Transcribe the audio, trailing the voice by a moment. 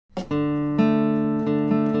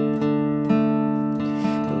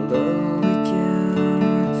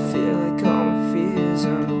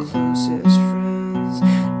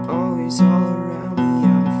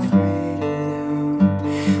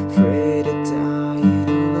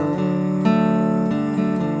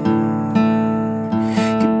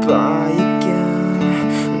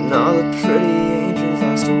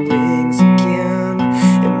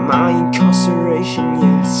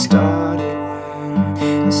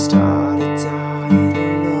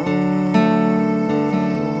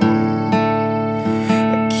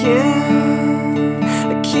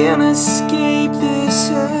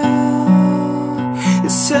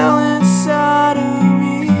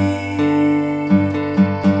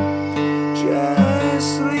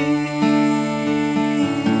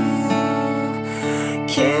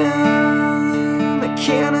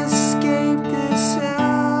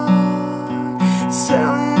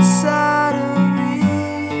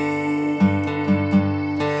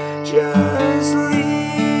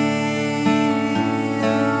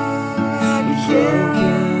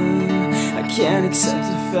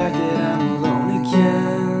fact that I'm alone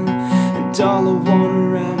again, and all I want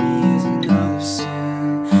around me is another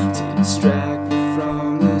sin to distract me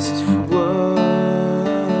from this world.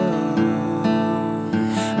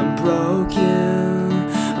 I'm broken,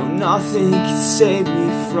 oh, nothing can save me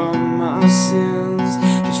from my sins.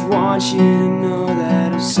 Just want you to know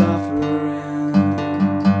that I'm suffering.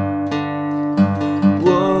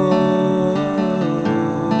 Whoa,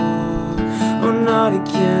 oh, not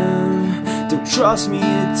again. Don't trust me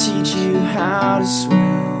to teach you how to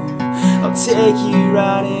swim. I'll take you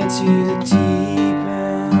right into the deep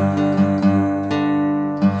end.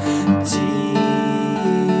 Deep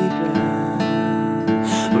end.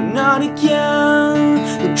 Oh, not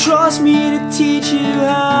again. Don't trust me to teach you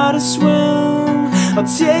how to swim. I'll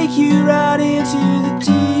take you right into the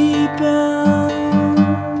deep end.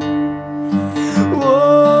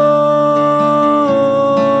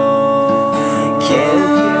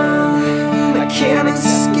 Can't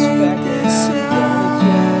escape this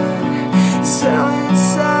cell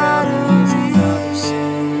inside of me.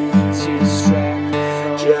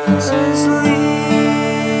 Just leave.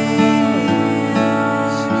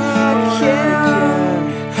 I can't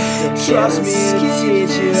trust me to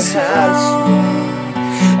teach you how to swim.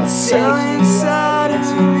 I'll take you